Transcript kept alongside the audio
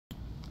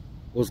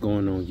What's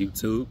going on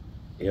YouTube?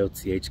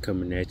 LTH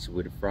coming at you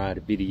with a Friday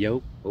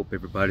video. Hope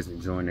everybody's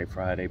enjoying their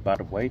Friday, by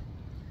the way,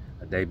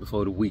 a day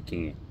before the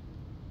weekend.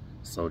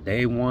 So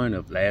day one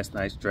of last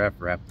night's draft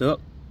wrapped up.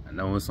 I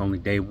know it's only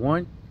day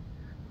one,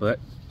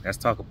 but let's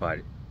talk about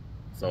it.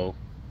 So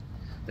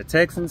the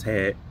Texans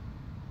had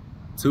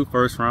 2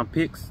 first-round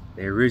picks.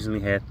 They originally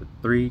had the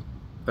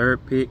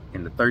third pick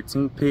and the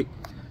 13th pick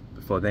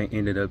before they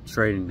ended up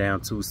trading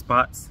down 2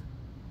 spots,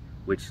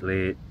 which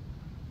led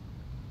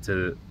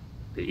to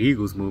the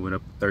Eagles moving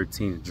up to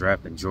 13 and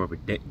drafting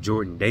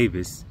Jordan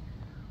Davis,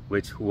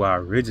 who I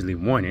originally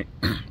wanted.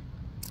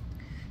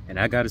 And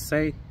I gotta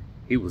say,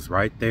 he was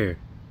right there.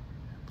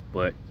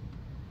 But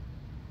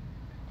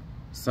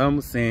some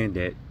were saying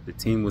that the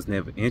team was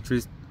never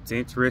interested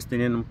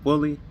in him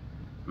fully.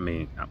 I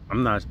mean,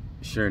 I'm not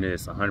sure that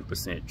it's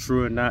 100%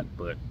 true or not,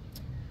 but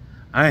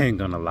I ain't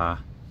gonna lie.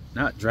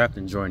 Not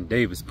drafting Jordan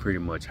Davis pretty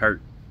much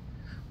hurt.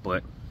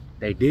 But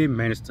they did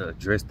manage to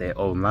address that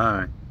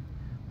O-line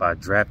by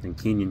drafting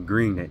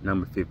Kenyon at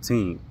number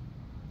 15.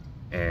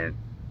 And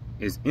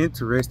as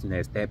interesting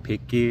as that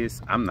pick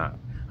is,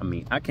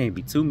 I can't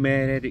be too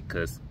mad at it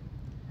because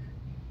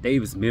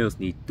Davis Mills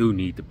do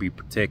need to be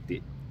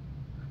protected.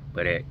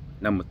 But at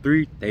number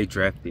 3, they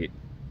drafted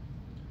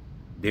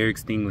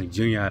Stingley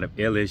Jr. out of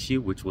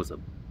LSU, which was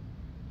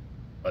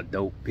a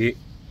dope pick.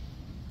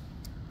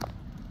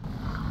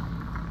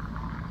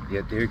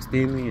 Yeah,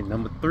 Stingley at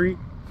number 3.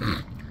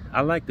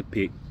 I like the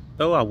pick.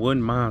 Though I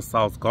wouldn't mind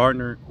Sauce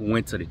Gardner, who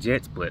went to the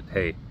Jets, but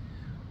hey,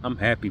 I'm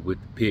happy with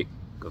the pick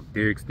of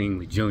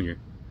Stingley Jr.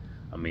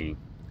 I mean,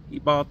 he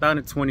balled out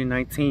in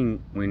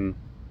 2019 when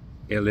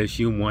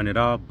LSU won it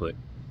all, but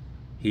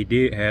he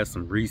did have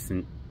some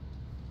recent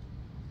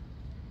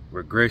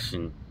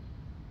regression.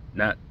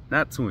 Not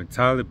too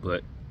entirely,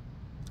 but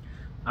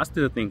I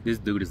still think this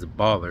dude is a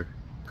baller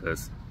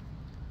because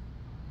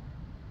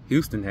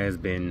Houston has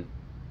been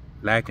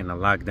lacking a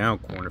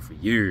lockdown corner for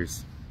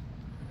years.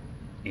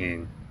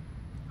 And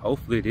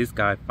hopefully this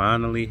guy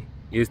finally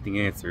is the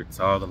answer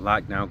to all the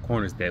lockdown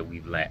corners that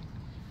we've lacked.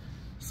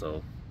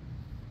 So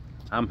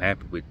I'm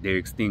happy with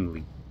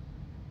Stingley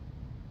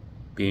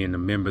being a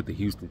member of the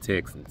Houston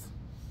Texans.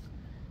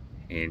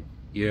 And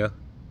yeah,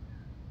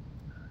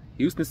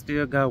 Houston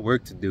still got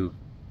work to do.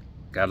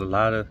 Got a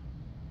lot of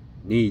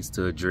needs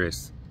to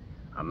address.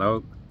 I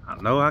know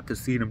I could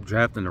see them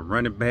drafting a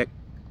running back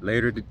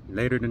later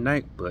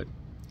tonight, but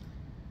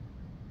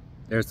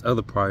there's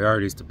other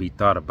priorities to be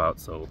thought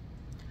about, so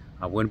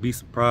I wouldn't be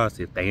surprised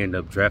if they end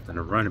up drafting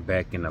a running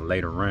back in a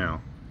later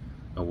round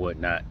or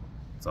whatnot.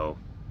 So,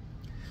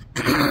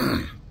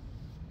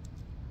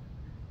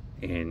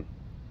 and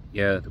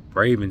yeah, the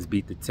Ravens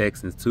beat the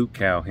Texans to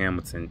Cal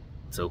Hamilton,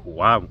 to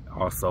who I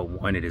also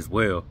wanted as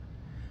well,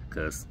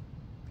 because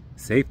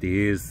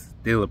safety is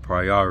still a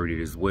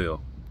priority as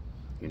well,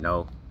 you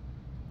know.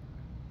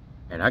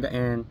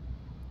 And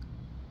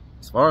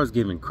as far as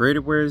giving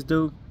credit where it's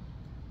due,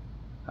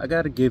 I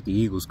gotta give the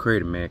Eagles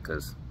credit, man,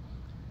 because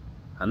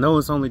I know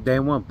it's only day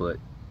one, but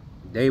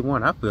day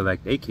one, I feel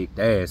like they kicked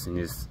ass in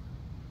this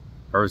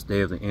first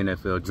day of the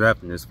NFL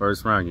draft in this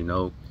first round, you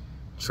know,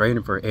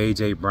 trading for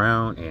A.J.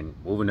 Brown and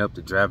moving up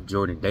to draft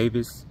Jordan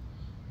Davis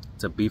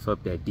to beef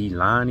up that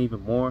D-line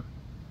even more.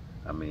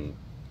 I mean,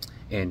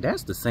 and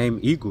that's the same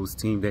Eagles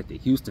team that the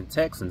Houston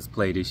Texans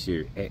play this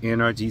year at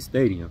NRG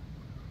Stadium.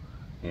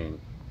 And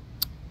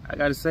I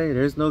gotta say,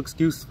 there's no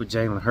excuse for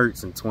Jalen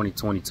Hurts in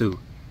 2022.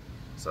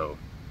 So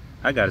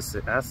I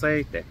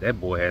say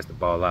that boy has to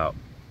ball out.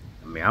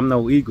 I mean, I'm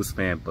no Eagles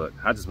fan, but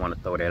I just want to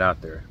throw that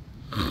out there.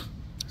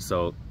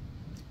 So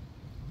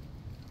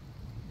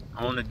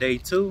on the day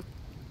 2,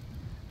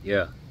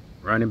 yeah,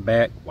 running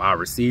back, wide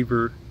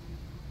receiver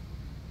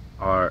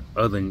are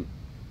other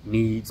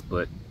needs,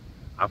 but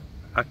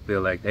I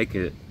feel like they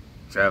could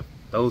draft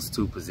those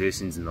 2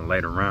 positions in the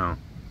later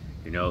round,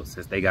 you know,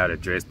 since they got to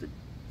address the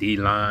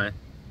D-line,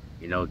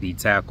 you know,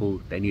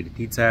 D-tackle. They need a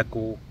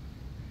D-tackle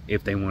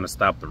if they want to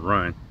stop the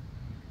run,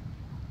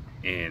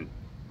 and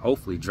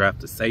hopefully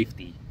draft a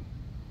safety.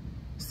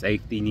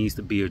 Safety needs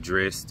to be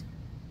addressed.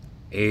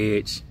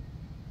 Edge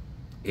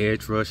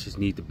rushes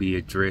need to be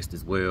addressed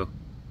as well,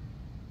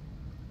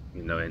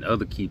 you know, and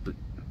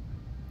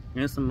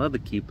some other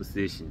key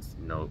positions,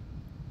 you know.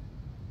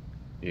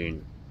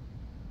 And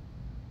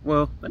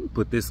well, let me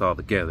put this all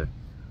together: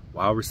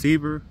 wide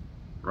receiver,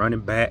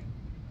 running back,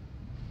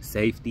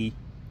 safety,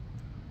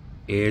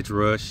 edge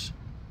rush,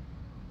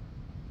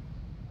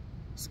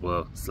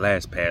 well,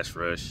 / pass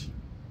rush,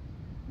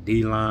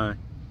 D-line,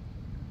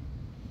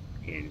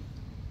 and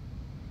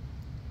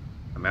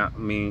I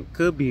mean,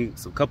 could be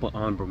some couple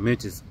honorable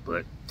mentions,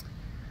 but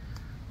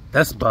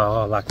that's about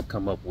all I can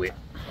come up with.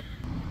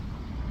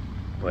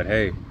 But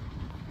hey,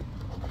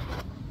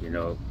 you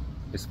know,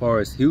 as far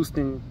as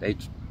Houston, they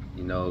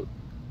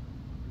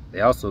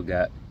also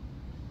got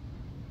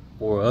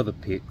 4 other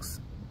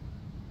picks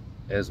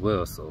as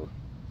well, so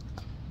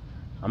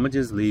I'm gonna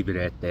just leave it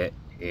at that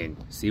and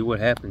see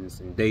what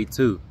happens in day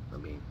 2. I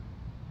mean,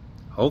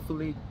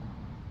 hopefully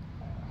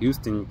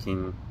Houston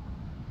can,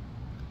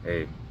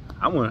 hey,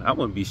 I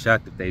wouldn't be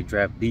shocked if they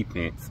draft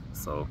defense.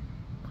 So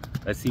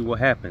let's see what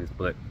happens.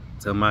 But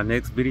till my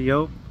next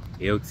video,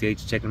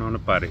 LTH checking on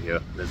up out of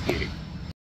here. Let's get it.